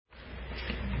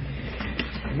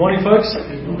morning, folks.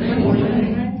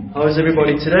 How is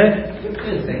everybody today?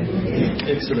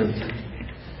 Excellent.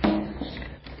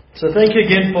 So thank you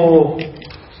again for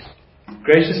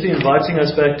graciously inviting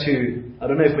us back to, I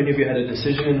don't know if many of you had a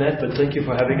decision in that, but thank you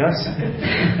for having us.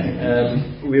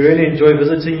 We really enjoy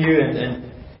visiting you and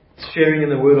sharing in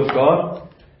the Word of God.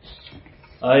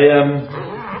 I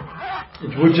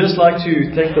would just like to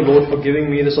thank the Lord for giving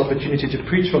me this opportunity to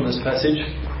preach from this passage.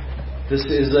 This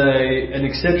is an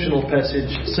exceptional passage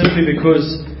simply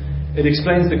because it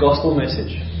explains the gospel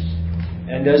message.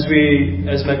 And as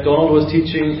MacDonald was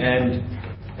teaching and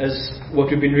as what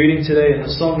we've been reading today in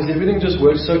the songs, everything just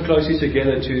works so closely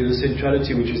together to the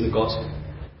centrality which is the gospel.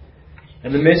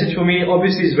 And the message for me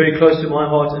obviously is very close to my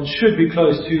heart and should be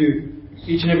close to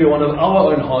each and every one of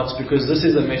our own hearts, because this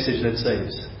is a message that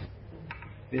saves.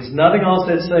 There's nothing else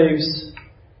that saves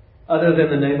other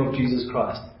than the name of Jesus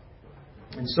Christ.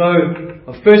 And so,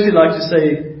 I'd firstly like to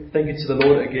say thank you to the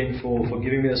Lord again for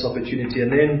giving me this opportunity. And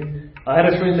then, I had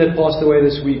a friend that passed away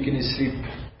this week in his sleep.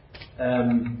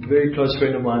 Very close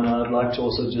friend of mine. I'd like to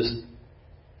also just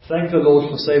thank the Lord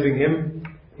for saving him.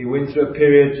 He went through a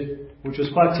period which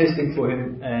was quite testing for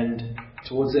him, and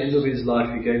towards the end of his life,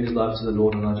 he gave his life to the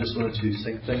Lord. And I just wanted to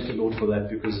thank the Lord for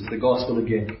that, because it's the gospel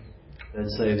again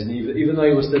that saves. And even though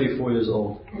he was 34 years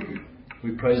old,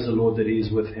 we praise the Lord that he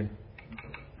is with him.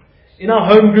 In our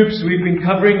home groups, we've been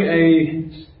covering a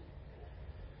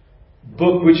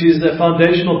book which is a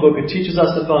foundational book. It teaches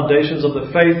us the foundations of the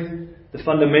faith, the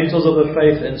fundamentals of the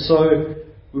faith. And so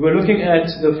we were looking at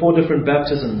the 4 different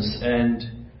baptisms.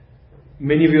 And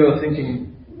many of you are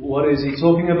thinking, what is he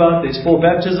talking about? There's 4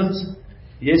 baptisms.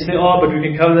 Yes, there are, but we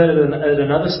can cover that at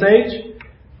another stage.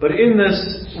 But in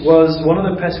this was one of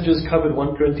the passages covered,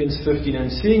 1 Corinthians 15. And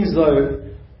seeing as though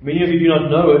many of you do not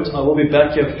know it, I will be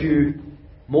back here a few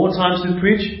more times to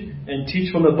preach and teach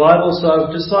from the Bible. So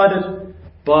I've decided,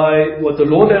 by what the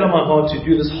Lord laid on my heart, to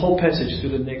do this whole passage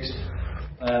through the next,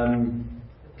 I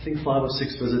think 5 or 6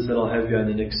 visits that I'll have here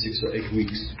in the next 6 or 8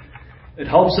 weeks.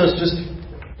 It helps us just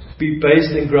be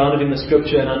based and grounded in the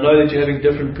Scripture. And I know that you're having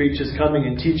different preachers coming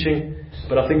and teaching,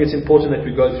 but I think it's important that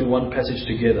we go through one passage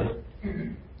together.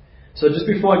 So just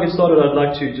before I get started, I'd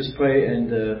like to just pray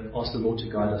and ask the Lord to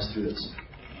guide us through this.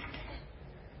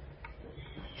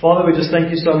 Father, we just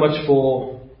thank you so much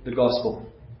for the gospel.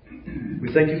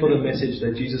 We thank you for the message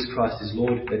that Jesus Christ is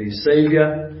Lord, that He is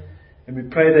Saviour. And we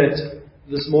pray that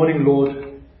this morning, Lord,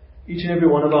 each and every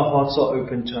one of our hearts are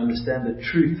open to understand the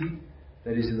truth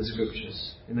that is in the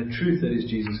Scriptures, and the truth that is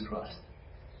Jesus Christ.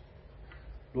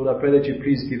 Lord, I pray that you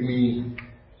please give me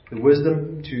the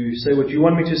wisdom to say what you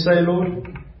want me to say, Lord,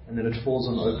 and that it falls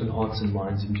on open hearts and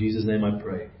minds. In Jesus' name I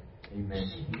pray.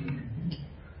 Amen.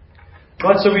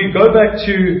 Right, so we go back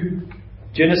to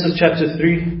Genesis chapter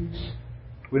 3.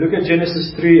 We look at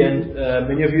Genesis 3, and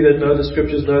many of you that know the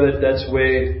Scriptures know that that's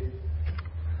where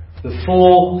the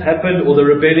fall happened, or the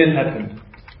rebellion happened.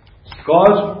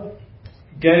 God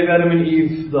gave Adam and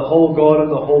Eve the whole garden,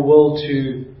 the whole world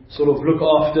to sort of look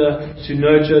after, to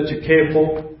nurture, to care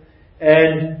for.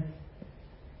 And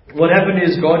what happened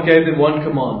is God gave them one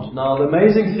command. Now the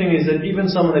amazing thing is that even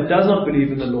someone that does not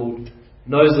believe in the Lord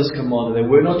knows this command. They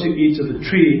were not to eat of the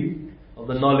tree of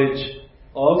the knowledge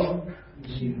of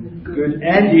good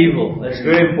and evil. That's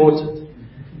very important.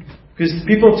 Because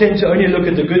people tend to only look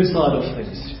at the good side of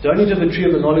things. Don't eat of the tree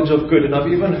of the knowledge of good. And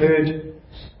I've even heard,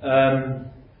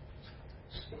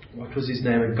 what was his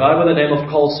name? A guy by the name of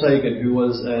Carl Sagan, who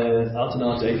was an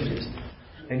out-and-out atheist.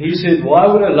 And he said, why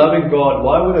would a loving God,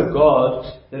 why would a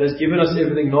God that has given us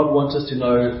everything not want us to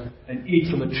know and eat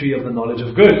from the tree of the knowledge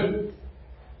of good?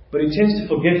 But he tends to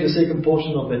forget the second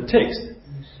portion of that text.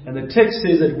 And the text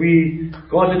says that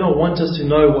God did not want us to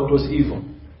know what was evil.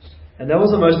 And that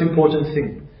was the most important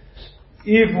thing.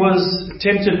 Eve was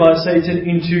tempted by Satan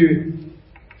into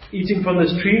eating from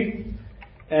this tree.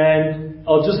 And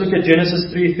I'll just look at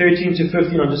Genesis 3:13 to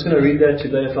 15. I'm just going to read that to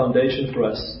lay a foundation for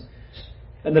us.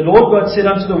 And the Lord God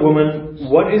said unto the woman,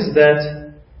 what is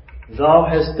that thou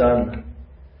hast done?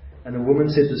 And the woman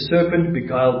said, the serpent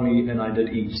beguiled me, and I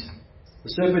did eat. The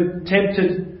serpent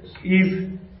tempted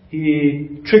Eve.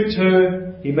 He tricked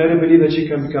her. He made her believe that she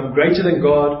can become greater than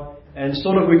God. And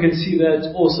sort of we can see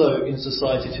that also in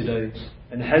society today,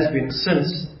 and has been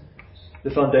since the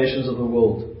foundations of the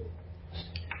world.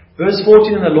 Verse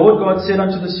 14, and the Lord God said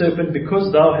unto the serpent,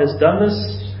 because thou hast done this,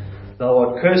 thou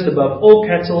art cursed above all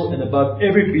cattle and above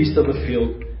every beast of the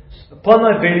field. Upon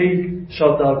thy belly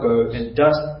shalt thou go, and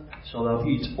dust shalt thou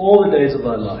eat all the days of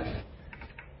thy life.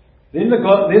 Then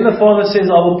the Father says,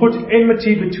 I will put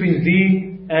enmity between thee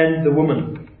and the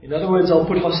woman. In other words, I'll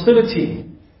put hostility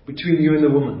between you and the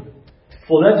woman.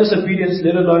 for that disobedience,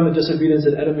 let alone the disobedience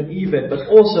that Adam and Eve had, but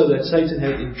also that Satan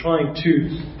had in trying to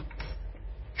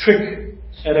trick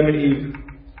Adam and Eve,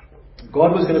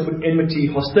 God was going to put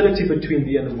enmity, hostility between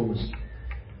thee and the woman.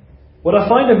 What I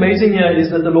find amazing here is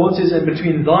that the Lord says, and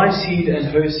between thy seed and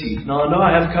her seed. Now I know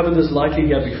I have covered this lightly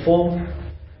here before,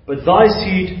 but thy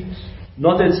seed,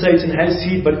 not that Satan has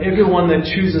seed, but everyone that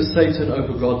chooses Satan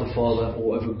over God the Father,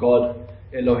 or over God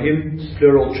Elohim,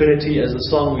 plural Trinity, as the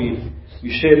song we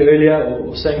shared earlier,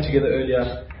 or sang together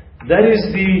earlier, that is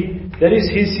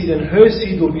his seed, and her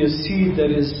seed will be a seed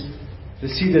that is the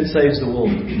seed that saves the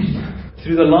world.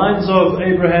 Through the lines of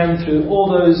Abraham, through all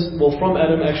those, well, from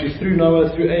Adam actually, through Noah,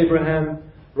 through Abraham,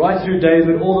 right through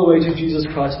David, all the way to Jesus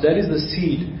Christ. That is the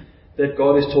seed that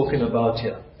God is talking about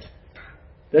here.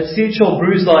 That seed shall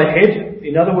bruise thy head.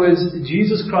 In other words,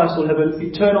 Jesus Christ will have an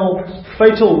eternal,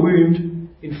 fatal wound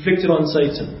inflicted on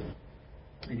Satan.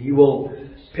 And he will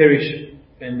perish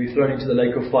and be thrown into the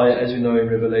lake of fire, as we know in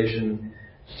Revelation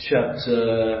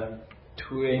chapter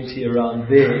 20, around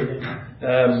there.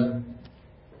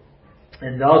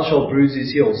 And thou shalt bruise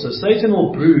his heel. So Satan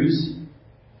will bruise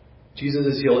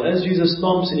Jesus' heel. As Jesus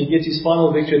stomps and he gets his final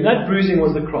victory. And that bruising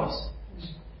was the cross.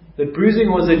 That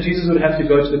bruising was that Jesus would have to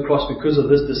go to the cross because of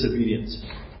this disobedience.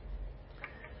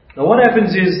 Now what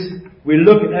happens is, we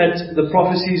look at the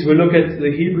prophecies, we look at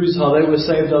the Hebrews, how they were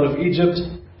saved out of Egypt.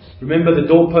 Remember, the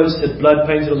doorposts had blood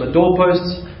painted on the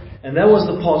doorposts. And that was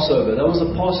the Passover. That was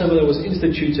the Passover that was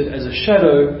instituted as a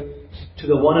shadow to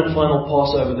the one and final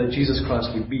Passover that Jesus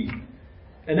Christ would be.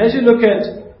 And as you look at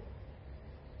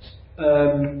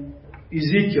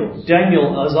Ezekiel,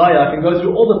 Daniel, Isaiah, I can go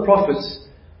through all the prophets.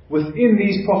 Within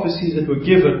these prophecies that were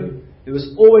given, there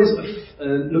was always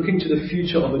looking to the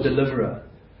future of a deliverer,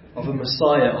 of a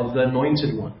Messiah, of the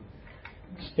anointed one.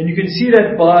 And you can see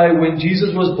that by when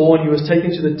Jesus was born, he was taken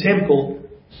to the temple,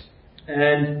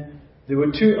 and there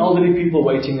were two elderly people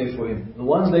waiting there for him. The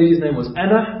one lady's name was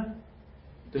Anna.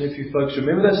 I don't know if you folks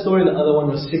remember that story. The other one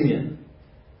was Simeon.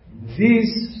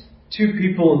 These two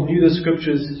people knew the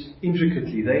scriptures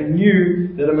intricately. They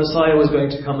knew that a Messiah was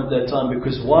going to come at that time.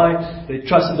 Because why? They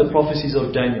trusted the prophecies of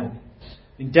Daniel.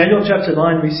 In Daniel chapter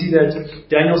 9, we see that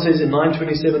Daniel says in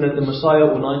 9:27 that the Messiah,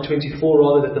 or 9:24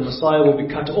 rather, that the Messiah will be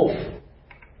cut off.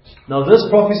 Now this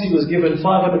prophecy was given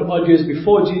 500 odd years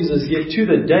before Jesus, yet to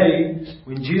the day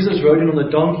when Jesus rode in on the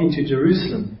donkey to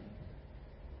Jerusalem,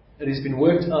 it has been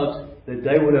worked out that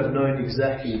they would have known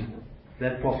exactly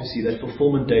that prophecy, that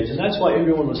fulfillment date. And that's why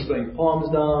everyone was throwing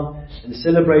palms down and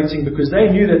celebrating, because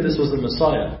they knew that this was the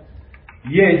Messiah.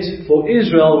 Yet, for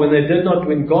Israel,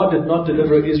 when God did not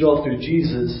deliver Israel through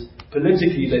Jesus,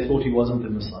 politically they thought he wasn't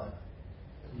the Messiah.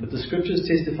 But the scriptures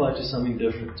testify to something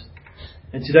different.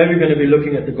 And today we're going to be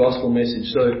looking at the gospel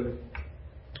message. So,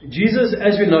 Jesus,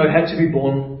 as we know, had to be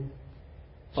born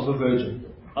of a virgin.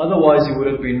 Otherwise he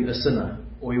would have been a sinner,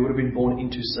 or he would have been born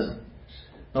into sin.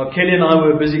 Now Kelly and I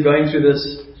were busy going through this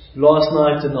last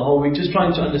night and the whole week, just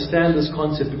trying to understand this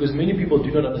concept, because many people do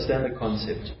not understand the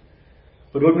concept.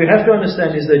 But what we have to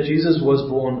understand is that Jesus was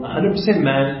born 100%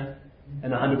 man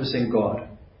and 100% God.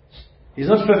 He's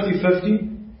not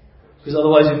 50-50, because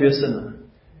otherwise he'd be a sinner.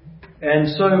 And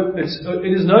so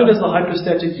it is known as the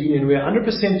hypostatic union, where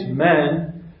 100%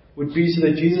 man would be so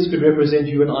that Jesus could represent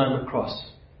you and I on the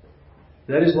cross.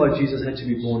 That is why Jesus had to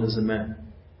be born as a man.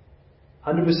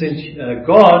 100%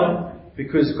 God,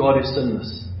 because God is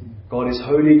sinless. God is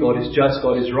holy, God is just,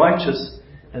 God is righteous,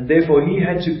 and therefore he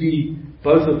had to be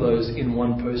both of those in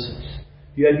one person.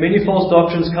 You had many false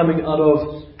doctrines coming out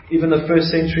of even the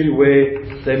first century,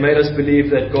 where they made us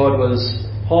believe that God was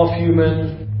half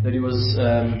human, that he was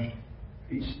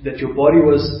that your body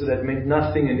that meant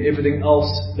nothing, and everything else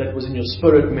that was in your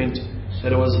spirit meant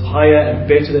that it was higher and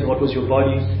better than what was your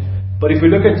body. But if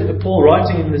we look at Paul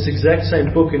writing in this exact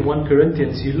same book in 1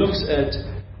 Corinthians, he looks at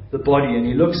the body, and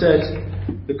he looks at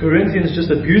the Corinthians just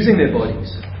abusing their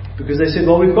bodies. Because they said,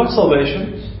 well, we've got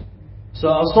salvation, so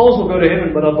our souls will go to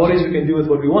heaven, but our bodies we can do with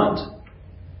what we want.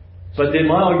 But then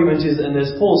my argument is, and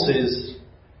as Paul says,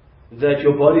 that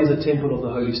your body is a temple of the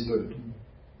Holy Spirit.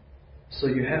 So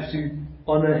you have to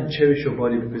honor and cherish your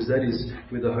body, because that is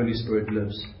where the Holy Spirit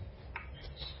lives.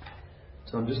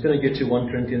 So I'm just going to get to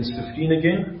 1 Corinthians 15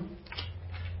 again.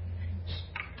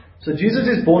 So Jesus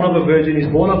is born of a virgin,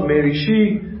 he's born of Mary.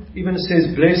 She even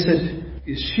says, blessed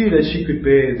is she that she could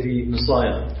bear the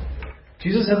Messiah.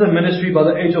 Jesus has a ministry by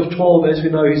the age of 12. As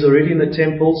we know, he's already in the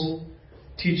temples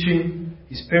teaching.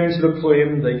 His parents look for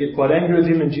him, they get quite angry with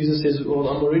him, and Jesus says, well,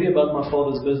 I'm already about my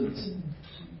Father's business.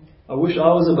 I wish I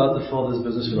was about the Father's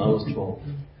business when I was 12.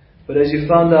 But as you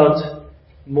found out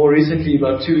more recently,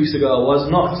 about 2 weeks ago, I was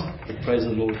not. Praise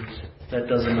the Lord. that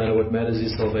doesn't matter. What matters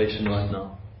is salvation right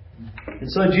now. And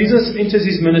so Jesus enters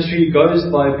his ministry. He goes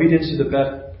by obedience to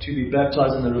be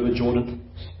baptized in the river Jordan.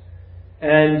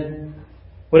 And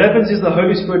what happens is the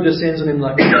Holy Spirit descends on him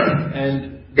like that.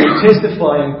 And they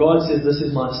testify, and God says, "This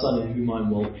is my Son in whom I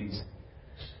am well pleased."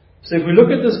 So if we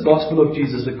look at this gospel of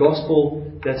Jesus, the gospel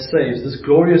that saves, this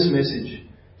glorious message,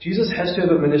 Jesus has to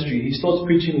have a ministry. He starts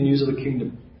preaching the news of the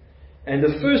kingdom. And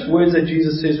the first words that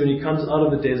Jesus says when he comes out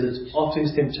of the desert after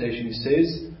his temptation, he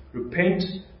says, "Repent,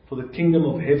 for the kingdom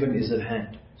of heaven is at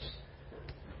hand."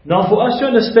 Now for us to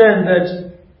understand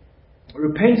that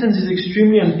repentance is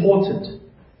extremely important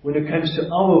when it comes to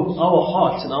our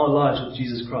hearts and our lives with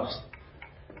Jesus Christ.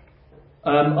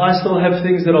 I still have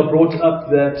things that are brought up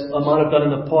that I might have done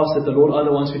in the past that the Lord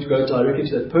either wants me to go directly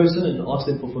to that person and ask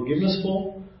them for forgiveness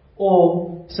for,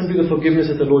 or simply the forgiveness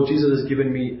that the Lord Jesus has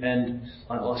given me, and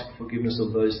I ask for forgiveness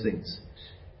of those things.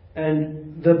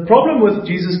 And the problem with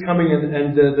Jesus coming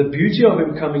and the beauty of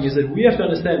Him coming is that we have to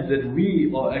understand that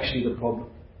we are actually the problem.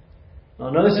 Now,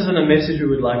 I know this isn't a message we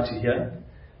would like to hear,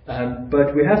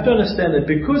 but we have to understand that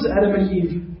because Adam and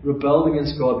Eve rebelled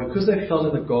against God, because they fell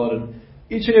in the garden,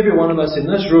 each and every one of us in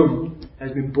this room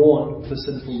has been born with a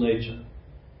sinful nature.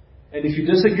 And if you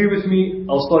disagree with me,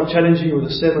 I'll start challenging you with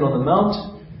the Sermon on the Mount.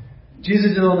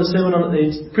 Jesus is on the Sermon on the Mount,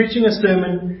 he's preaching a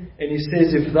sermon, and he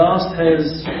says, if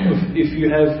you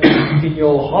have in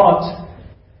your heart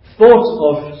thought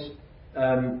of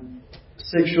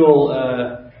sexual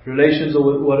relations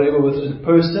or whatever with a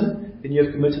person, then you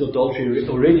have committed adultery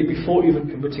already before even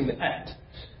committing the act.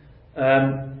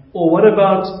 Or what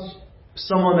about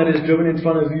someone that is driven in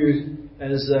front of you,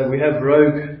 as we have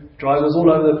rogue drivers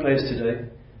all over the place today?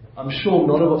 I'm sure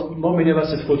not many of us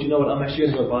have thought, you know what, I'm actually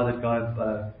going to go buy that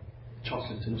guy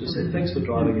chocolate and just say thanks for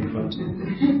driving in front of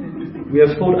me. We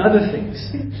have thought other things,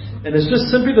 and it's just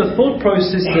simply the thought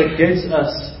process that gets us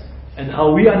and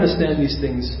how we understand these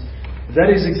things.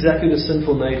 That is exactly the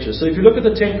sinful nature. So if you look at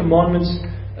the 10 Commandments,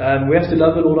 we have to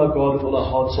love the Lord our God with all our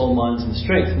heart, soul, minds and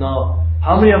strength. Now,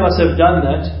 how many of us have done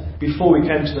that before we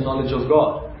came to the knowledge of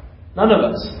God? None of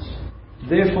us.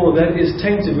 Therefore, that is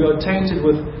tainted. We are tainted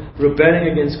with rebelling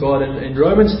against God. And in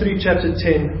Romans chapter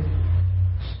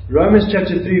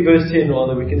 3 verse 10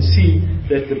 rather, we can see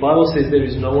that the Bible says there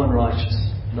is no one righteous,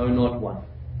 no, not one.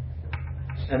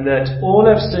 And that all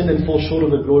have sinned and fall short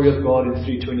of the glory of God in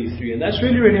 3:23. And that's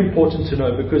really, really important to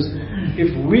know, because if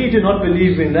we do not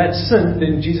believe in that sin,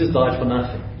 then Jesus died for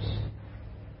nothing.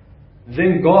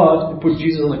 Then God put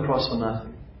Jesus on the cross for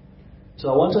nothing. So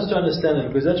I want us to understand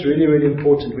it, because that's really, really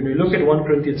important. When we look at 1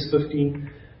 Corinthians 15,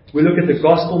 we look at the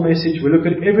gospel message, we look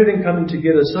at everything coming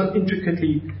together so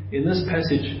intricately in this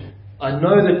passage. I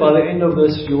know that by the end of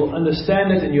this, you'll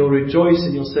understand it and you'll rejoice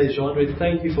and you'll say, Jean-Ray,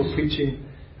 thank you for preaching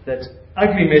that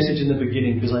ugly message in the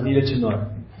beginning, because I needed to know.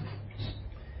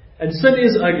 And sin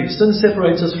is ugly. Sin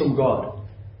separates us from God.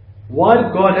 Why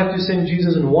did God have to send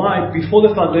Jesus, and why? Before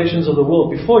the foundations of the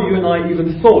world, before you and I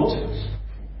even thought,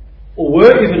 or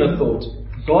were even a thought,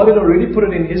 God had already put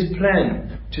it in His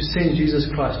plan to send Jesus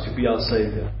Christ to be our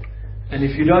Savior. And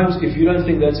if you don't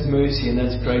think that's mercy and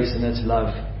that's grace and that's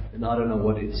love, then I don't know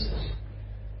what is.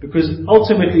 Because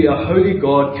ultimately a holy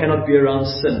God cannot be around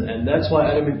sin. And that's why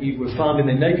Adam and Eve were found in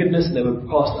their nakedness and they were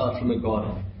cast out from the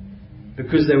garden.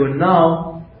 Because they were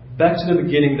now back to the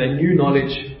beginning. They knew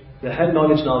knowledge. They had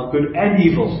knowledge now of good and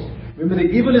evil. Remember, the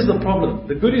evil is the problem.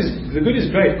 The good is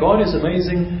great. God is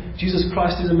amazing. Jesus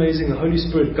Christ is amazing. The Holy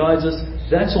Spirit guides us.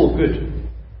 That's all good.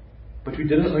 But we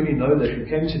didn't only know that. We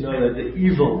came to know that the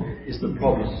evil is the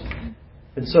problem.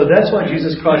 And so that's why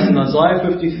Jesus Christ in Isaiah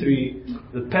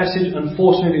 53, the passage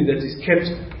unfortunately that is kept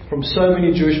from so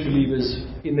many Jewish believers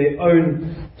in their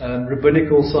own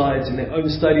rabbinical sides, in their own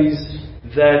studies,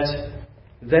 that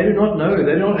they do not know,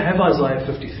 they do not have Isaiah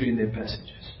 53 in their passage.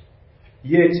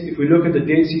 Yet, if we look at the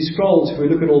Dead Sea Scrolls, if we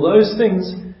look at all those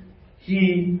things,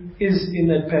 He is in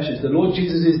that passage. The Lord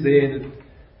Jesus is there.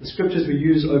 The scriptures we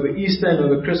use over Easter and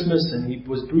over Christmas, and He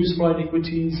was bruised for our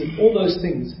iniquities, and all those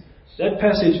things. That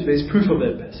passage, there's proof of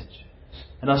that passage.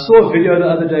 And I saw a video the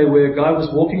other day where a guy was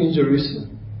walking in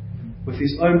Jerusalem with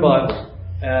his own Bible,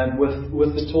 and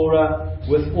with the Torah,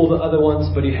 with all the other ones,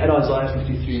 but he had Isaiah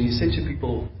 53, and he said to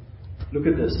people, look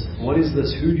at this, what is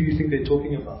this? Who do you think they're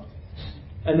talking about?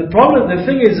 And the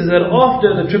thing is that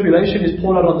after the tribulation is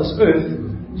poured out on this earth,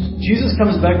 Jesus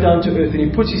comes back down to earth and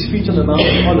He puts His feet on the Mount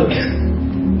of Olives.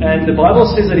 And the Bible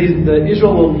says that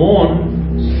Israel will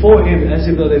mourn for Him as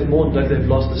if though they've mourned like they've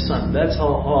lost the son. That's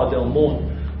how hard they'll mourn.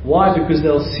 Why? Because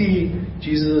they'll see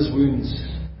Jesus' wounds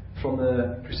from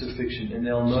the crucifixion, and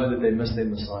they'll know that they missed their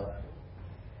Messiah.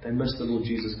 They missed the Lord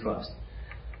Jesus Christ.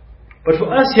 But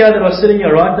for us here that are sitting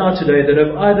here right now today, that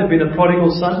have either been a prodigal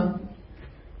son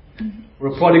or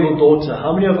a prodigal daughter,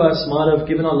 how many of us might have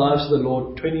given our lives to the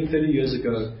Lord 20, 30 years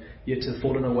ago, yet have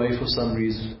fallen away for some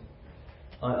reason?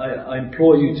 I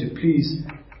implore you to please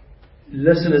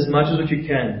listen as much as what you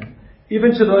can.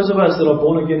 Even to those of us that are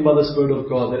born again by the Spirit of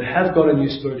God, that have got a new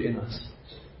spirit in us.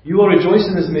 You will rejoice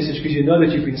in this message because you know that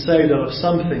you've been saved out of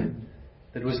something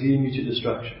that was leading you to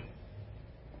destruction.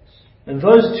 And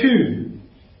those two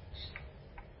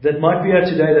that might be here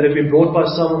today, that have been brought by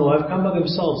someone or have come by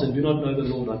themselves and do not know the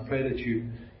Lord, I pray that you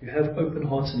have open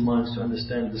hearts and minds to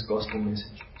understand this gospel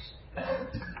message.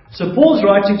 So Paul's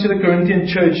writing to the Corinthian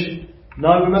church.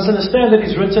 Now we must understand that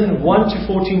he's written 1 to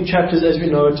 14 chapters, as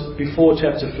we know it, before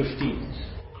chapter 15.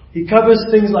 He covers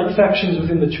things like factions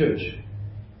within the church.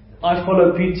 I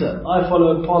follow Peter, I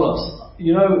follow Apollos.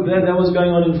 You know, that was going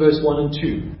on in verse 1 and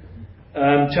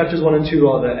 2. Chapters 1 and 2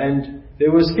 rather. And there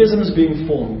were schisms being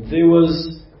formed. There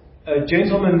was a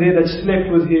gentleman there that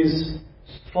slept with his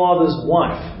father's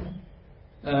wife.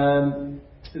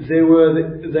 They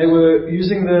were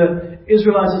using the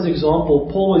Israelites as an example.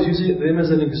 Paul was using them as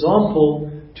an example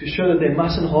to show that they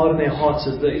mustn't harden their hearts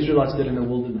as the Israelites did in the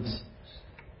wilderness.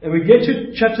 And we get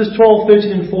to chapters 12,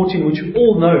 13 and 14, which you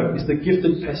all know is the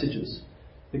gifted passages.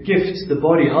 The gifts, the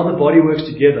body, how the body works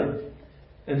together.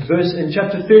 And in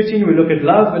chapter 13 we look at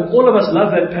love, and all of us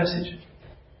love that passage.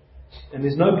 And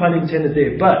there's no pun intended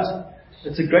there, but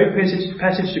it's a great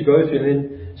passage to go through. And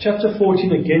then chapter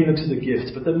 14 again looks at the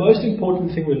gifts. But the most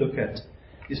important thing we look at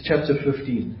is chapter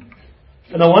 15.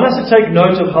 And I want us to take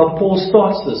note of how Paul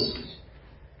starts this.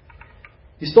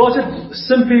 He started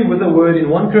simply with a word in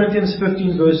 1 Corinthians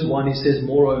 15 verse 1. He says,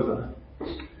 moreover.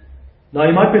 Now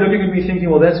you might be looking at me thinking,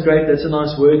 well, that's great, that's a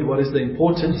nice word, what is the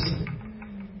importance?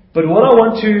 But what I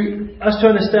want us to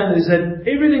understand is that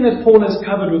everything that Paul has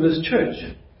covered with this church,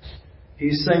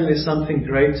 he's saying there's something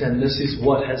great and this is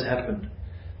what has happened.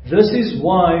 This is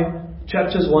why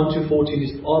chapters 1 to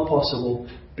 14 are possible,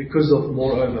 because of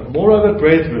moreover. Moreover,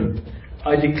 brethren,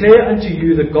 I declare unto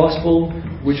you the gospel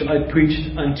which I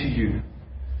preached unto you.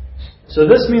 So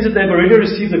this means that they've already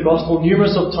received the gospel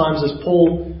numerous of times as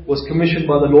Paul was commissioned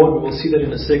by the Lord. We will see that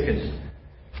in a second.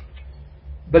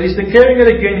 But he's declaring it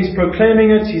again, he's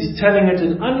proclaiming it, he's telling it.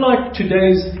 And unlike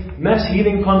today's mass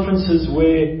healing conferences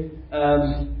where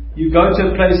you go to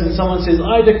a place and someone says,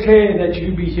 I declare that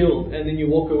you be healed. And then you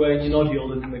walk away and you're not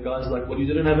healed. And the guy's like, well, you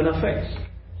didn't have enough faith.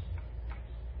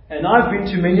 And I've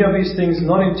been to many of these things,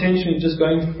 not intentionally, just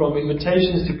going from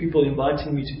invitations to people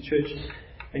inviting me to church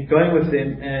and going with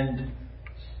them. And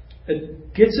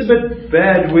it gets a bit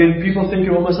bad when people think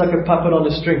you're almost like a puppet on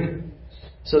a string.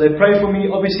 So they pray for me.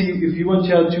 Obviously, if you weren't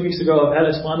here 2 weeks ago, I've had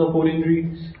a spinal cord injury.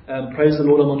 Praise the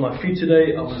Lord, I'm on my feet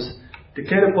today. I was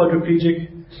declared a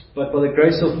quadriplegic, but by the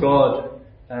grace of God,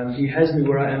 He has me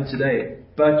where I am today.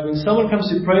 But when someone comes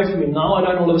to pray for me, now I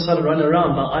don't all of a sudden run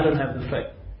around. Now I don't have the faith.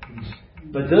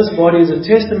 But this body is a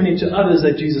testimony to others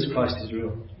that Jesus Christ is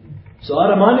real. So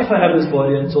I don't mind if I have this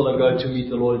body until I go to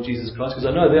meet the Lord Jesus Christ, because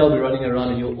I know they'll be running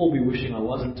around and you'll all be wishing I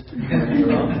wasn't running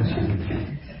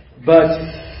around. But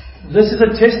this is a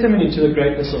testimony to the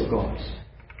greatness of God.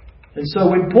 And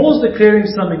so when Paul's declaring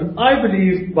something, I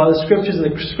believe by the Scriptures, and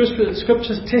the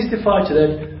Scriptures testify to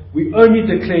that, we only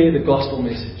declare the gospel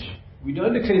message. We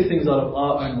don't declare things out of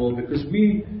our own will, because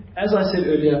we, as I said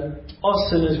earlier, are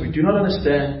sinners. We do not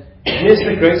understand. Yes,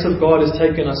 the grace of God has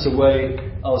taken us away,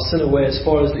 our sin away as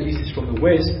far as the east is from the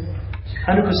west.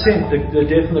 100% the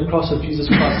death and the cross of Jesus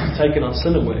Christ has taken our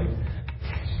sin away.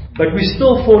 But we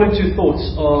still fall into thoughts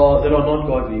that are not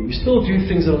godly. We still do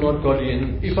things that are not godly.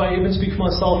 And if I even speak for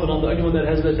myself and I'm the only one that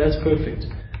has that, that's perfect.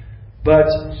 But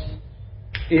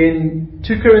in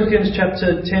 2 Corinthians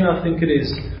chapter 10, I think it is,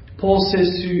 Paul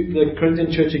says to the Corinthian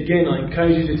church again, I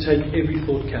encourage you to take every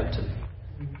thought captive.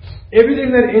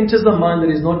 Everything that enters the mind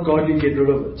that is not godly, get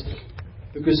rid of it.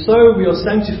 Because so we are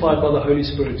sanctified by the Holy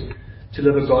Spirit to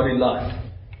live a godly life.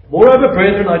 Moreover,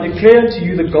 brethren, I declare unto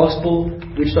you the gospel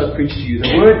which I preach to you.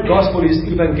 The word gospel is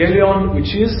evangelion,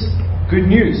 which is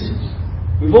good news.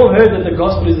 We've all heard that the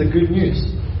gospel is the good news.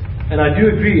 And I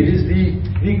do agree, it is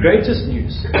the greatest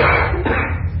news.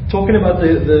 Talking about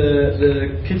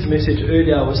the kids' message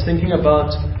earlier, I was thinking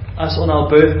about us on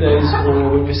our birthdays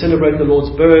or when we celebrate the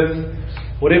Lord's birth.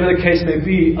 Whatever the case may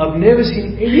be, I've never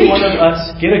seen any one of us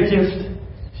get a gift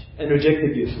and reject the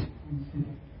gift.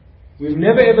 We've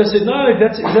never ever said, no, is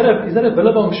that a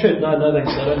Billabong shirt? No,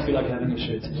 thanks, I don't feel like having a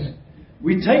shirt.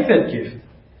 We take that gift.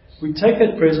 We take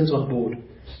that present on board.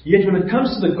 Yet when it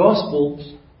comes to the gospel,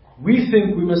 we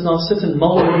think we must now sit and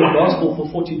mull over the gospel for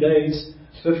 40 days,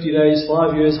 50 days,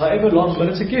 5 years, however long, but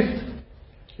it's a gift.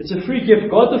 It's a free gift.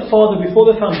 God the Father, before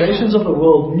the foundations of the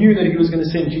world, knew that He was going to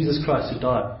send Jesus Christ to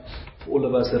die for all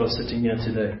of us that are sitting here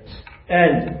today.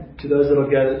 And to those that are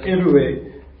gathered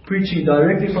everywhere, preaching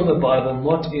directly from the Bible,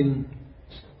 not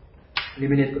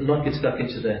get stuck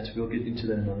into that. We'll get into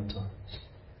that another time.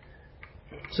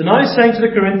 So now he's saying to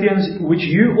the Corinthians, which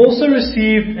you also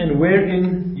received and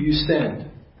wherein you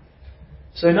stand.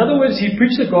 So in other words, he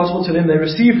preached the gospel to them, they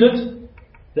received it,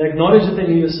 they acknowledged that they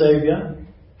need a Saviour,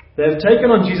 they have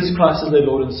taken on Jesus Christ as their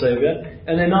Lord and Saviour,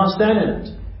 and they now stand in it.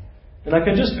 And I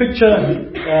can just picture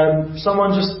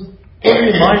someone just,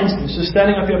 in my instance, just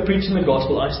standing up here preaching the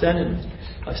gospel. I stand in it.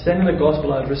 I stand in the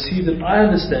gospel, I've received it, I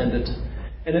understand it.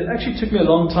 And it actually took me a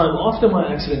long time after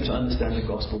my accident to understand the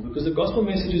gospel, because the gospel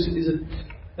message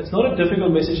it's not a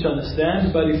difficult message to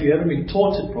understand, but if you haven't been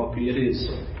taught it properly, it is.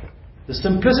 The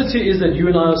simplicity is that you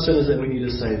and I are sinners and we need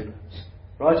a Saviour.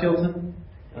 Right, Hilton?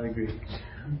 I agree.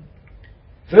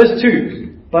 Verse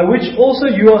 2, by which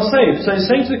also you are saved. So he's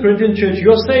saying to the Corinthian church,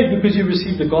 you are saved because you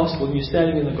received the gospel and you're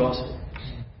standing in the gospel.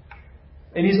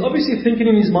 And he's obviously thinking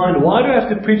in his mind, why do I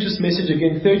have to preach this message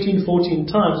again 13, 14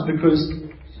 times? Because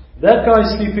that guy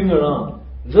is sleeping around.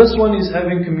 This one is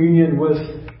having communion with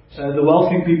the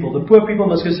wealthy people. The poor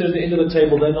people must go sit at the end of the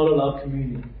table. They're not allowed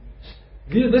communion.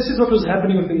 This is what was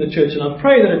happening within the church. And I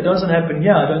pray that it doesn't happen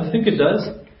here. I don't think it does.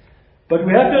 But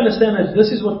we have to understand that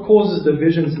this is what causes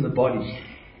divisions in the body.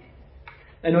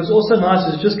 And what's also nice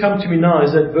is just come to me now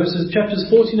is that chapters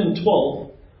 14 and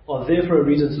 12 are there for a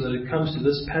reason, so that it comes to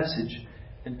this passage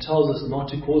and tells us not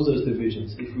to cause those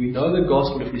divisions. If we know the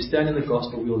gospel, if we stand in the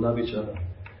gospel, we'll love each other.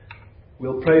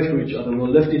 We'll pray for each other.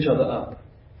 We'll lift each other up.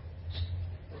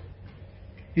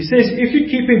 He says, if you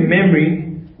keep in memory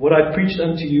what I preached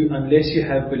unto you, unless you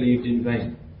have believed in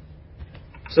vain.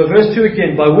 So verse 2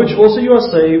 again, by which also you are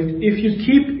saved, if you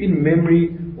keep in memory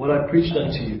what I preached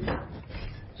unto you.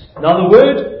 Now the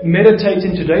word meditate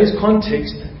in today's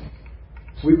context,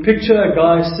 we picture a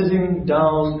guy sitting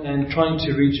down and trying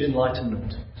to reach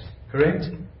enlightenment. Correct?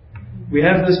 We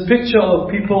have this picture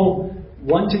of people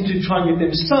wanting to try and get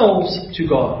themselves to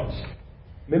God.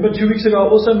 Remember 2 weeks ago I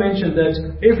also mentioned that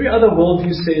every other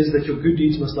worldview says that your good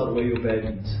deeds must outweigh your bad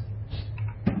deeds.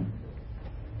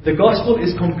 The gospel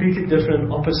is completely different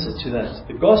and opposite to that.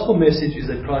 The gospel message is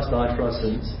that Christ died for our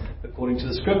sins, according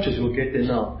to the scriptures. We'll get there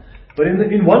now. But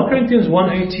in 1 Corinthians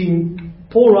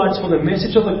 1:18, Paul writes, for the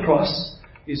message of the cross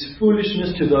is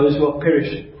foolishness to those who are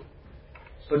perishing.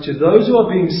 But to those who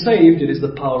are being saved, it is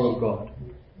the power of God.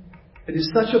 It is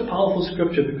such a powerful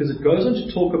scripture because it goes on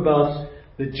to talk about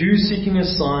the Jews seeking a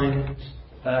sign,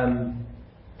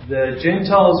 the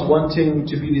Gentiles wanting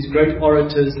to be these great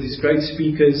orators, these great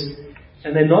speakers,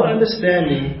 and they're not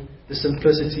understanding the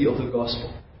simplicity of the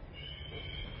gospel.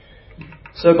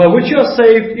 So by which you are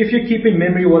saved, if you keep in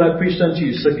memory what I preached unto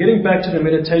you. So getting back to the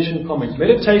meditation comment.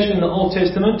 Meditation in the Old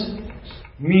Testament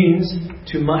means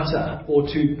to mutter, or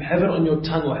to have it on your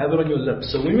tongue, or have it on your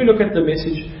lips. So when we look at the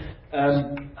message,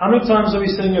 how many times are we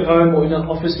sitting at home, or in an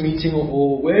office meeting,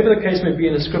 or wherever the case may be,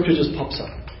 and a scripture just pops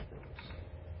up?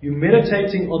 You're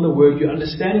meditating on the word, you're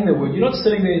understanding the word. You're not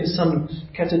sitting there in some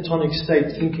catatonic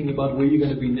state thinking about where you're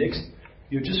going to be next.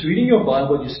 You're just reading your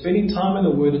Bible, you're spending time in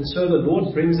the Word, and so the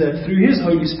Lord brings that through His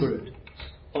Holy Spirit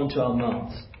onto our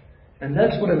mouths. And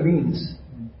that's what it means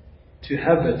to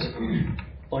have it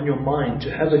on your mind,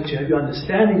 to have your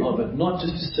understanding of it, not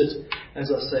just to sit,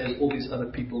 as I say, as all these other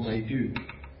people may do.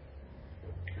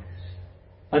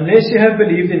 Unless you have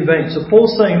believed in vain. So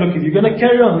Paul's saying, look, if you're going to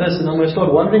carry on this, and I'm going to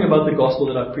start wondering about the gospel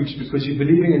that I preached because you're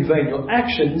believing in vain, your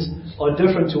actions are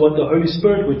different to what the Holy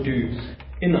Spirit would do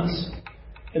in us.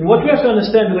 And what we have to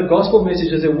understand with the gospel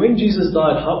message is that when Jesus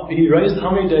died, He raised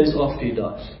how many days after He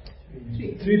died?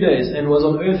 3 days. And was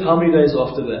on earth how many days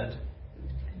after that?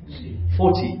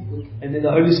 40. And then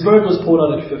the Holy Spirit was poured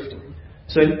out at 50.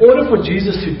 So in order for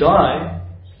Jesus to die,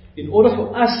 in order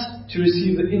for us to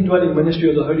receive the indwelling ministry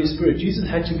of the Holy Spirit, Jesus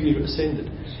had to be ascended,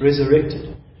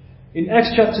 resurrected. In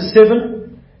Acts chapter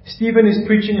 7, Stephen is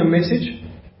preaching a message,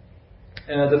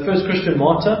 the first Christian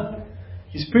martyr.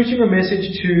 He's preaching a message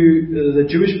to the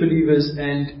Jewish believers,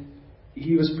 and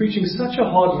he was preaching such a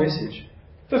hard message,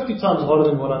 50 times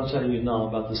harder than what I'm telling you now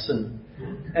about the sin.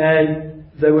 And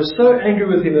they were so angry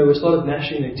with him, they started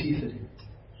gnashing their teeth at him.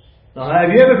 Now,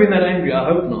 have you ever been that angry? I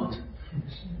hope not.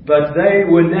 But they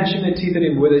were gnashing their teeth at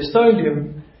him, where they stoned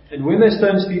him. And when they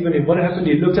stoned Stephen, what happened?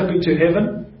 He looked up into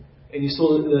heaven, and he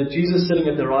saw Jesus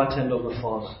sitting at the right hand of the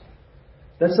Father.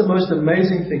 That's the most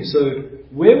amazing thing. So,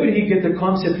 where would he get the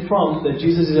concept from that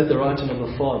Jesus is at the right hand of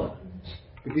the Father?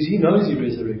 Because he knows He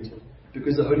resurrected.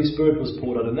 Because the Holy Spirit was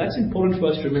poured out. And that's important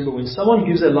for us to remember. When someone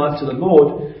gives their life to the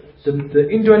Lord, the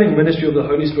indwelling ministry of the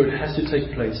Holy Spirit has to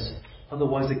take place.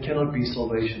 Otherwise there cannot be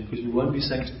salvation, because we won't be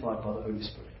sanctified by the Holy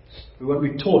Spirit. We won't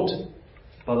be taught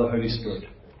by the Holy Spirit.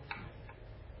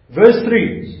 Verse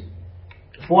 3.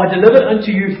 For I delivered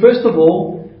unto you first of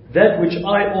all that which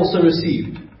I also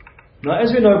received. Now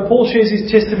as we know, Paul shares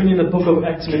his testimony in the book of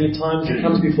Acts many times. He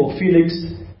comes before Felix.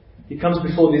 He comes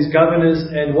before these governors.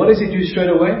 And what does he do straight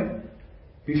away?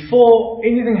 Before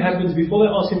anything happens, before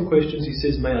they ask him questions, he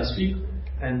says, may I speak?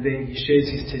 And then he shares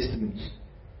his testimony.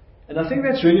 And I think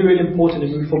that's really, really important,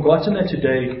 and we've forgotten that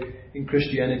today in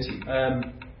Christianity.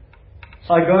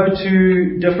 I go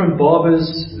to different barbers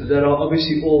that are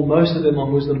obviously most of them are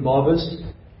Muslim barbers,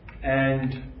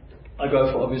 and I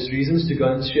go for obvious reasons, to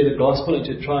go and share the gospel and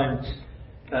to try and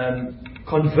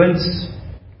convince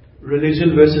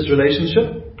religion versus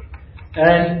relationship.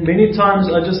 And many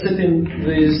times I just sit in,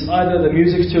 there's either the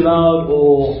music's too loud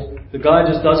or the guy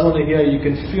just doesn't want to hear. You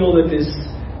can feel that the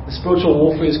spiritual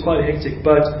warfare is quite hectic.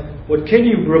 But what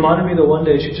Kenny reminded me the one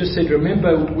day, she just said,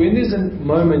 remember, when there's a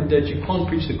moment that you can't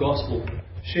preach the gospel,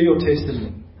 share your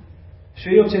testimony.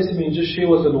 Share your testimony and just share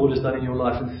what the Lord has done in your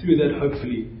life. And through that,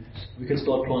 hopefully, we can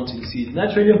start planting seeds. And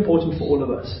that's really important for all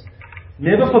of us.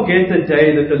 Never forget the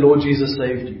day that the Lord Jesus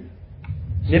saved you.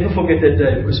 Never forget that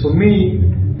day. Because for me,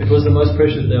 it was the most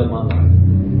precious day of my life.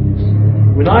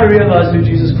 When I realized who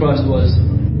Jesus Christ was,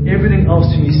 everything else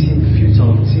to me seemed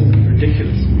futile. It seemed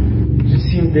ridiculous. It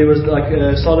seemed there was like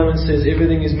Solomon says,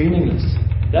 everything is meaningless.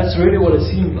 That's really what it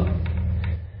seemed like.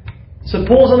 So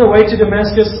Paul's on the way to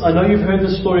Damascus. I know you've heard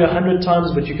this story 100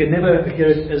 times, but you can never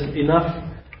hear it enough.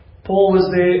 Paul was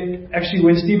there. Actually,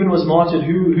 when Stephen was martyred,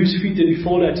 whose feet did he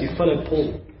fall at? He fell at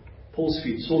Paul's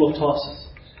feet, Saul of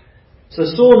Tarsus. So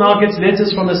Saul now gets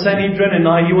letters from the Sanhedrin, and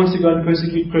now he wants to go and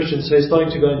persecute Christians. So he's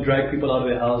starting to go and drag people out of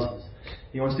their houses.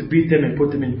 He wants to beat them and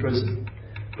put them in prison.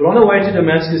 But on the way to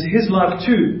Damascus, his life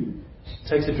too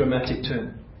takes a dramatic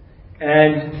turn.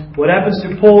 And what happens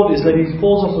to Paul is that he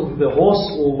falls off of the horse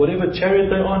or whatever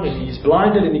chariot they're on, and he's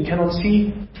blinded and he cannot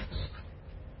see.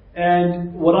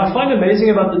 And what I find amazing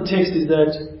about the text is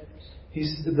that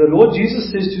the Lord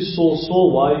Jesus says to Saul,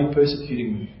 Saul, why are you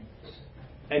persecuting me?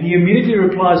 And he immediately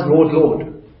replies, Lord,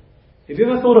 Lord. Have you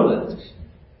ever thought of that?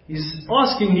 He's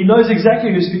asking, he knows exactly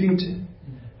who he's speaking to.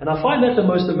 And I find that the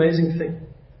most amazing thing.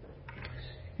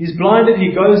 He's blinded,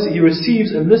 he goes, he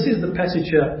receives, and this is the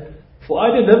passage here. For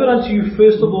I delivered unto you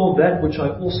first of all that which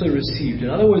I also received. In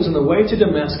other words, on the way to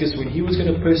Damascus, when he was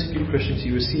going to persecute Christians,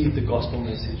 he received the gospel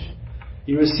message.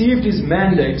 He received his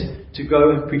mandate to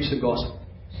go and preach the gospel.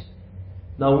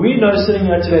 Now we know sitting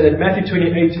here today that Matthew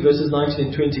 28 verses 19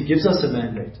 and 20 gives us a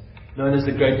mandate, known as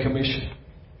the Great Commission.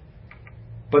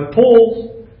 But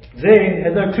Paul then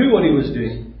had no clue what he was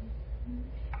doing.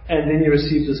 And then he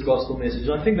received this gospel message.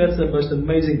 And I think that's the most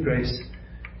amazing grace,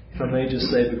 if I may just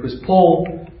say, because Paul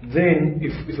then,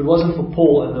 if it wasn't for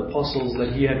Paul and the apostles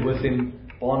that he had with him,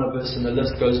 Barnabas, and the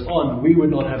list goes on, we would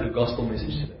not have the gospel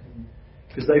message today.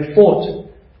 Because they fought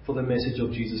for the message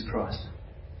of Jesus Christ.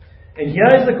 And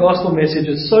here is the gospel message.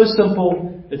 It's so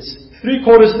simple. It's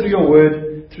 3/4 through your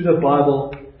word, through the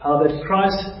Bible, how that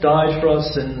Christ died for our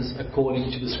sins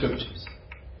according to the Scriptures.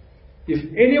 If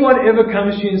anyone ever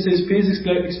comes to you and says, please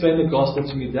explain the gospel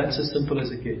to me, that's as simple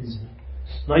as it gets.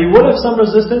 Now you will have some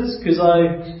resistance, because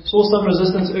I saw some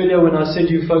resistance earlier when I said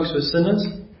you folks were sinners.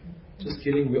 Just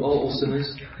kidding, we are all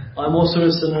sinners. I'm also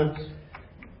a sinner.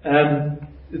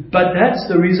 But that's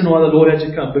the reason why the Lord had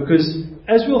to come, because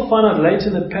as we'll find out later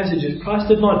in the passage, if Christ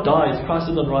did not die, if Christ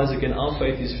did not rise again, our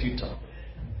faith is futile.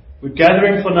 We're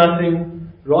gathering for nothing.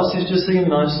 Ross is just singing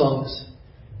nice songs.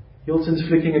 Hilton's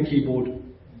flicking a keyboard.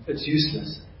 It's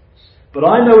useless. But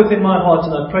I know within my heart,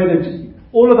 and I pray that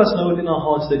all of us know within our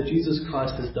hearts, that Jesus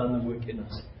Christ has done the work in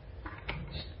us.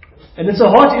 And it's a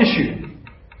heart issue.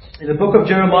 In the book of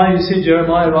Jeremiah, you see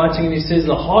Jeremiah writing, and he says,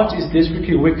 the heart is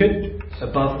desperately wicked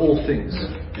above all things.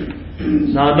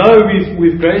 Now I know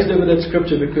we've grazed over that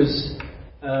scripture because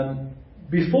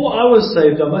before I was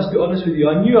saved, I must be honest with you,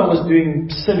 I knew I was doing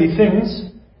silly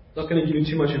things. Not going to give you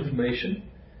too much information.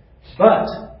 But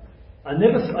I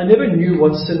never knew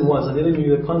what sin was. I never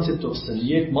knew the concept of sin.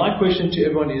 Yet my question to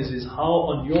everyone is how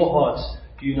on your hearts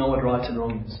do you know what right and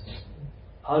wrong is?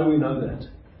 How do we know that?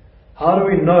 How do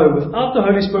we know, without the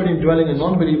Holy Spirit indwelling a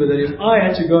non-believer, that if I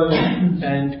had to go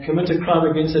and commit a crime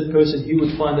against that person, he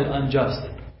would find it unjust?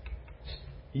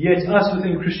 Yet us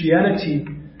within Christianity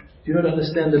do not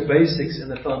understand the basics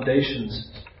and the foundations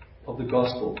of the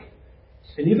gospel.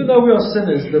 And even though we are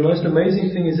sinners, the most amazing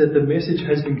thing is that the message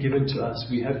has been given to us.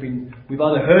 We've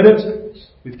either heard it,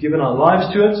 we've given our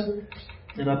lives to it,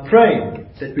 and I pray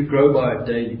that we grow by it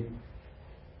daily.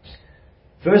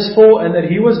 Verse 4, and that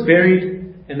he was buried,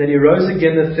 and that He rose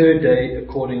again the third day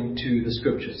according to the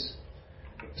Scriptures.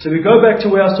 So we go back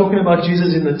to where I was talking about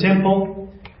Jesus in the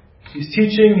temple. He's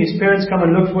teaching, His parents come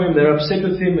and look for Him, they're upset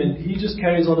with Him, and He just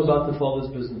carries on about the Father's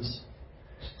business.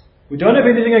 We don't have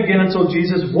anything again until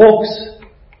Jesus walks,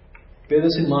 bear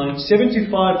this in mind,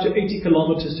 75 to 80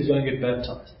 kilometers to go and get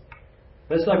baptized.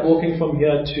 That's like walking from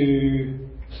here to,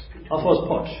 how far is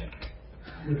Posh?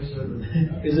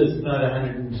 Is it? About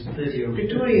 130 or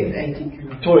Pretoria is 80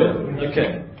 kilometers. Pretoria, okay.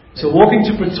 So walking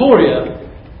to Pretoria,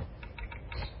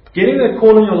 getting that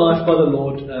call in your life by the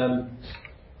Lord,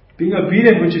 being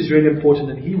obedient, which is really important,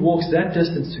 and He walks that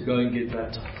distance to go and get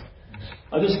baptized.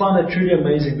 I just find that truly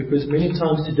amazing, because many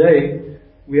times today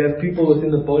we have people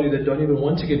within the body that don't even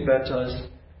want to get baptized,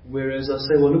 whereas I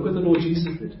say, well, look what the Lord Jesus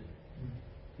did.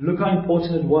 Look how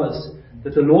important it was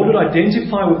that the Lord would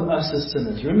identify with us as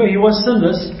sinners. Remember, He was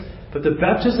sinless, but the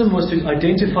baptism was to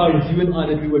identify with you and I,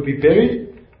 that we would be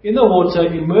buried in the water,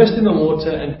 immersed in the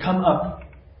water, and come up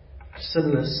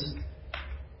sinless,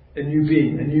 a new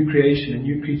being, a new creation, a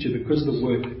new creature, because of the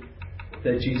work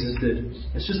that Jesus did.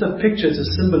 It's just a picture, it's a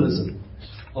symbolism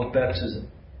of baptism.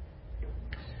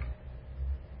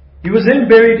 He was then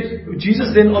buried.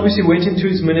 Jesus then obviously went into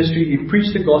His ministry. He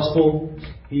preached the gospel.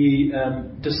 He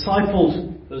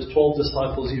discipled those 12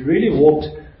 disciples. He really walked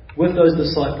with those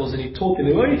disciples, and He taught them.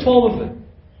 There were only 12 of them.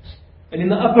 And in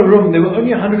the upper room, there were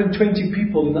only 120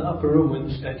 people in the upper room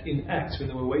in Acts, when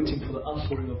they were waiting for the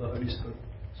outpouring of the Holy Spirit.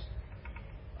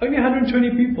 Only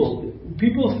 120 people.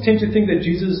 People tend to think that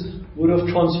Jesus would have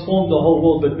transformed the whole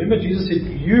world. But remember, Jesus said,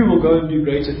 you will go and do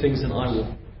greater things than I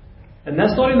will. And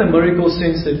that's not in the miracle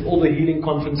sense that all the healing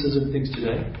conferences and things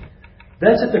today.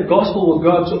 That's that the gospel will go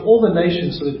out to all the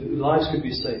nations so that lives could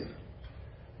be saved.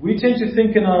 We tend to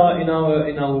think in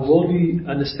our worldly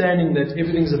understanding that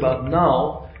everything's about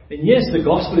now. And yes, the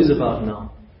gospel is about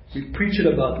now. We preach it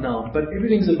about now. But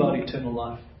everything's about eternal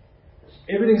life.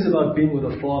 Everything's about being with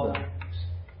the Father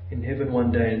in heaven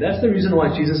one day. And that's the reason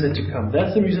why Jesus had to come.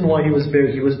 That's the reason why He was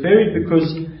buried. He was buried because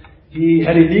He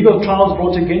had illegal trials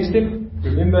brought against Him.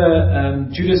 Remember,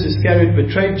 Judas Iscariot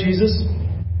betrayed Jesus.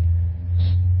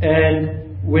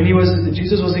 And when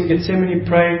Jesus was in Gethsemane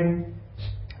praying,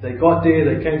 they got there,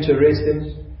 they came to arrest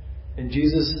Him. And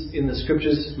Jesus, in the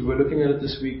Scriptures, we were looking at it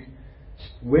this week,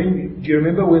 do you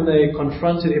remember when they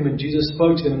confronted Him and Jesus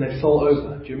spoke to them and they fell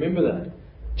over? Do you remember that?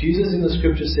 Jesus in the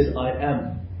Scriptures said, I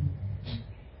am.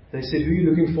 They said, who are you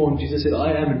looking for? And Jesus said,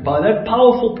 I am. And by that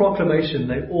powerful proclamation,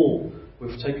 they all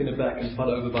were taken aback and fell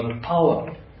over by the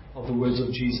power of the words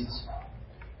of Jesus.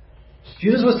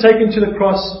 Jesus was taken to the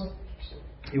cross.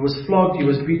 He was flogged. He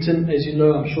was beaten. As you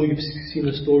know, I'm sure you've seen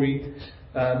the story.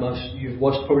 You've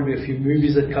watched probably a few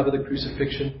movies that cover the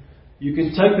crucifixion. You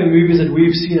can take the movies that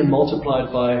we've seen and multiply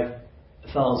it by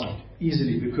 1,000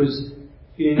 easily, because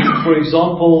for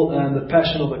example, the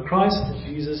Passion of the Christ,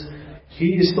 Jesus,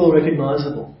 He is still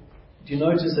recognizable. Do you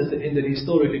notice at the end that He's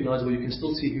still recognizable? You can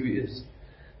still see who He is.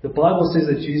 The Bible says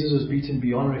that Jesus was beaten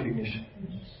beyond recognition.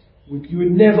 You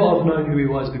would never have known who He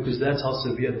was, because that's how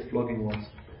severe the flogging was.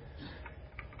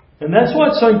 And that's why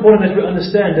it's so important that we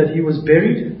understand that He was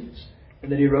buried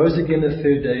and that He rose again the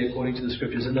third day according to the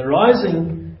Scriptures. And the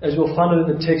rising, as we'll find it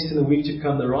in the text in the week to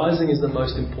come, the rising is the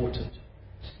most important.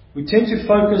 We tend to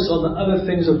focus on the other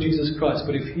things of Jesus Christ,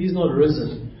 but if He's not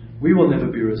risen, we will never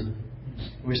be risen.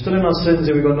 We're still in our sins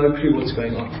and we've got no clue what's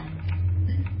going on.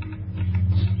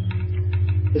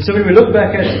 And so when we look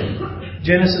back at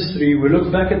Genesis 3, we look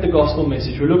back at the gospel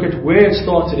message, we look at where it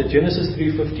started at Genesis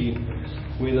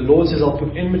 3:15, where the Lord says, I'll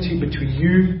put enmity between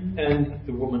you and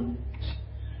the woman.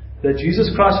 That Jesus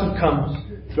Christ would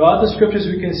come. Throughout the Scriptures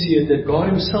we can see it, that God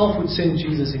Himself would send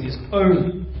Jesus in His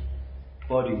own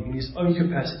body, in His own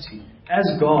capacity, as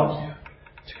God,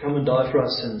 to come and die for our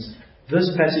sins.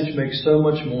 This passage makes so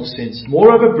much more sense.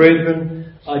 Moreover,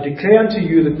 brethren, I declare unto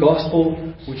you the gospel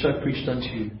which I preached unto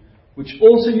you, which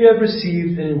also you have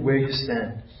received and in where you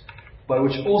stand, by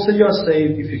which also you are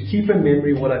saved, if you keep in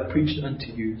memory what I preached unto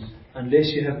you,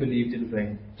 unless you have believed in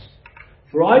vain.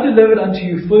 For I delivered unto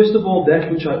you first of all that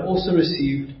which I also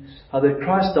received, how that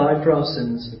Christ died for our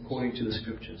sins according to the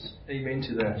Scriptures. Amen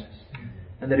to that.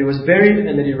 And that He was buried,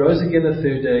 and that He rose again the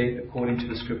third day according to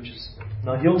the Scriptures.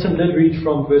 Now Hilton did read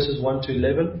from verses 1 to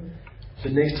 11. The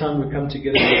next time we come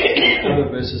together, we'll cover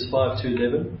verses 5 to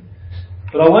 11.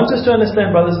 But I want us to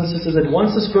understand, brothers and sisters, that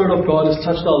once the Spirit of God has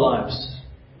touched our lives,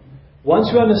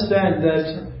 once we understand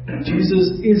that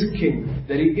Jesus is King,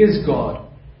 that He is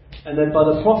God, and that by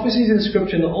the prophecies in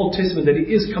Scripture in the Old Testament that He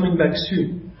is coming back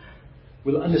soon,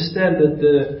 we'll understand that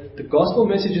the gospel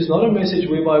message is not a message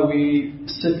whereby we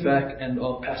sit back and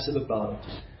are passive about it.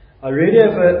 I really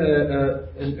have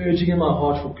an urging in my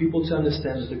heart for people to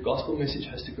understand that the gospel message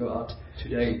has to go out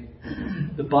today.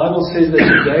 The Bible says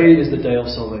that today is the day of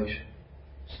salvation.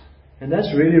 And that's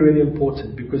really, really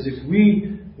important, because if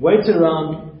we wait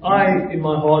around, I, in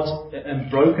my heart, am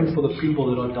broken for the people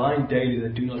that are dying daily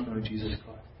that do not know Jesus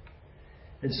Christ.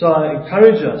 And so I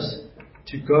encourage us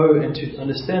to go and to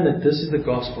understand that this is the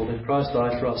gospel, that Christ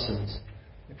died for our sins,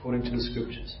 according to the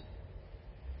Scriptures.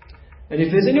 And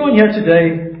if there's anyone here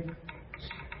today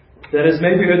that has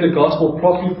maybe heard the gospel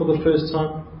properly for the first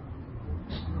time,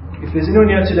 if there's anyone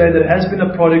here today that has been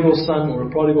a prodigal son or a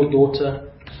prodigal daughter,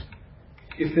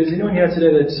 if there's anyone here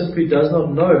today that simply does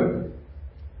not know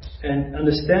and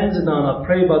understands it now, and I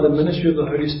pray by the ministry of the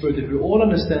Holy Spirit that we all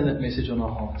understand that message on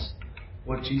our hearts,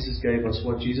 what Jesus gave us,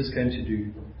 what Jesus came to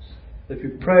do, that we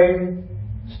pray,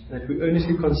 that we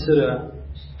earnestly consider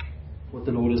what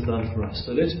the Lord has done for us.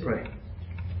 So let's pray.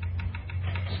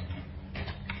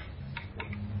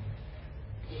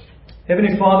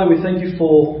 Heavenly Father, we thank you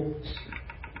for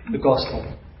the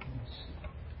gospel.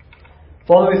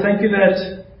 Father, we thank you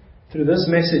that through this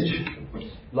message,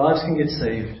 lives can get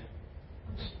saved.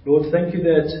 Lord, thank you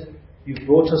that you've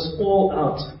brought us all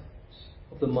out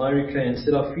of the miry clay and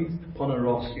set our feet upon a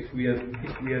rock if we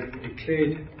have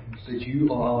declared that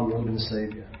you are our Lord and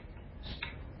Savior.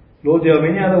 Lord, there are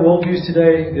many other worldviews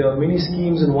today. There are many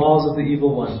schemes and wiles of the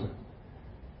evil one.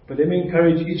 But let me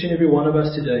encourage each and every one of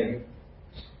us today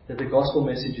that the gospel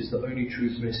message is the only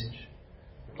truth message.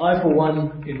 I, for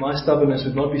one, in my stubbornness,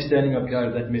 would not be standing up here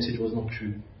if that message was not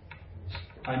true.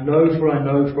 I know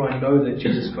that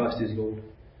Jesus Christ is Lord.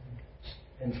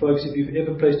 And folks, if you've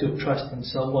ever placed your trust in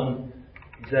someone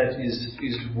that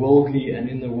is worldly and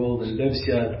in the world and lives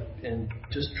here, and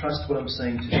just trust what I'm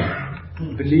saying to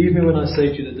you. Believe me when I say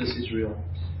to you that this is real.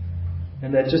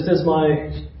 And that just as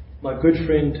my good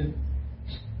friend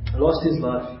lost his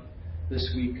life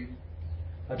this week,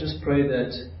 I just pray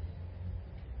that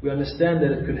we understand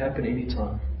that it could happen any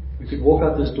time. We could walk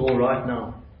out this door right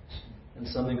now and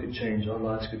something could change. Our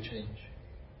lives could change.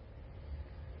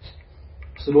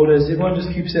 So Lord, as everyone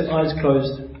just keeps their eyes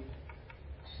closed,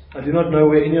 I do not know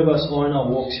where any of us are in our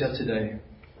walks here today,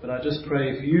 but I just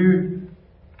pray if you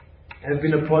have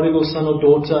been a prodigal son or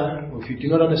daughter, or if you do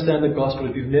not understand the gospel,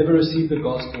 if you've never received the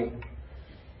gospel,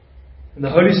 and the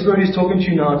Holy Spirit is talking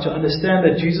to you now to understand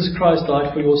that Jesus Christ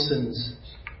died for your sins,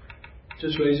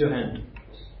 just raise your hand.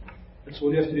 That's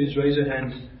all you have to do, is raise your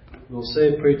hand. We'll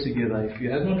say a prayer together. If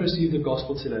you have not received the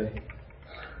gospel today,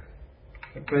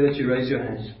 I pray that you raise your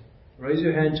hand. Raise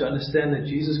your hand to understand that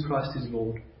Jesus Christ is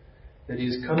Lord, that He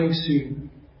is coming soon,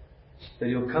 that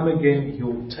He'll come again.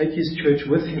 He'll take His church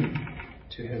with Him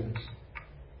to heaven.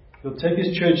 He'll take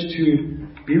His church to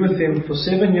be with Him for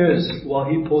 7 years while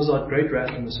He pours out great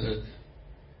wrath on this earth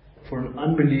for an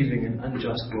unbelieving and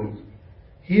unjust world.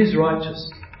 He is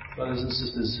righteous, brothers and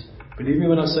sisters. Believe me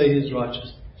when I say He is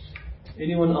righteous.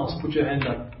 Anyone else, put your hand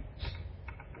up.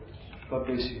 God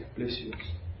bless you. Bless you.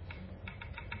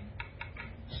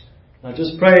 Now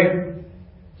just pray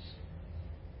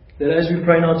that as we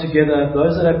pray now together,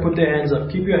 those that have put their hands up,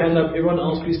 keep your hand up. Everyone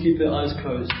else, please keep their eyes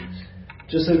closed,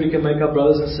 just so we can make our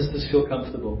brothers and sisters feel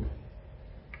comfortable.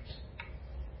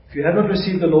 If you have not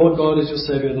received the Lord God as your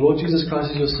Savior, the Lord Jesus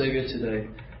Christ as your Savior today,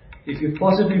 if you've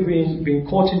possibly been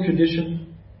caught in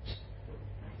tradition,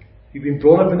 you've been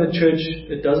brought up in the church,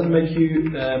 it doesn't make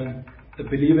you a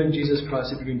believer in Jesus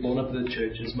Christ if you've been born up in the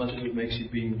church as much as it makes you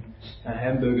being a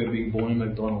hamburger being born in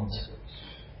McDonald's.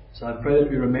 So I pray that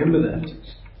we remember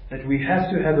that we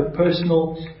have to have a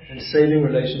personal and saving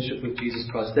relationship with Jesus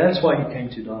Christ. That's why He came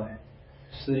to die,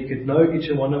 so that He could know each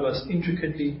and one of us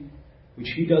intricately, which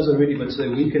He does already, but so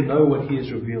that we can know what He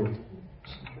has revealed,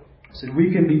 so that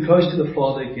we can be close to the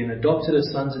Father again, adopted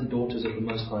as sons and daughters of the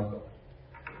Most High God.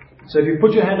 So if you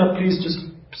put your hand up, please just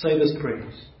say this prayer.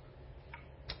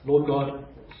 Lord God,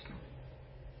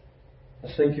 I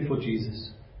thank you for Jesus.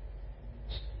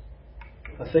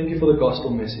 I thank you for the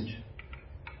gospel message.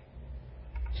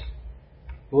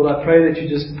 Lord, I pray that you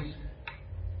just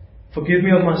forgive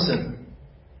me of my sin.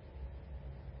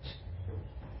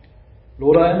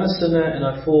 Lord, I am a sinner and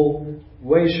I fall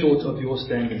way short of your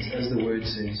standards, as the word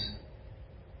says.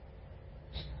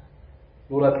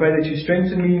 Lord, I pray that you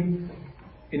strengthen me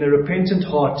in a repentant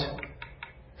heart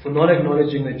for not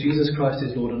acknowledging that Jesus Christ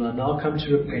is Lord, and I now come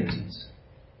to repentance.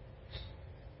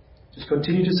 Just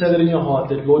continue to say that in your heart,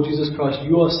 that Lord Jesus Christ,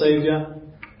 you are Savior,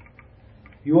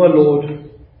 you are Lord,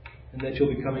 and that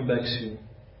you'll be coming back soon.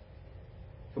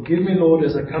 Forgive me, Lord,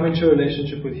 as I come into a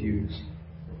relationship with you.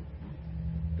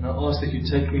 And I ask that you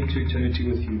take me to eternity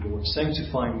with you, Lord.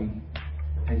 Sanctify me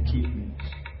and keep me.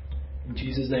 In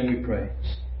Jesus' name we pray.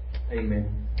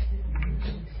 Amen.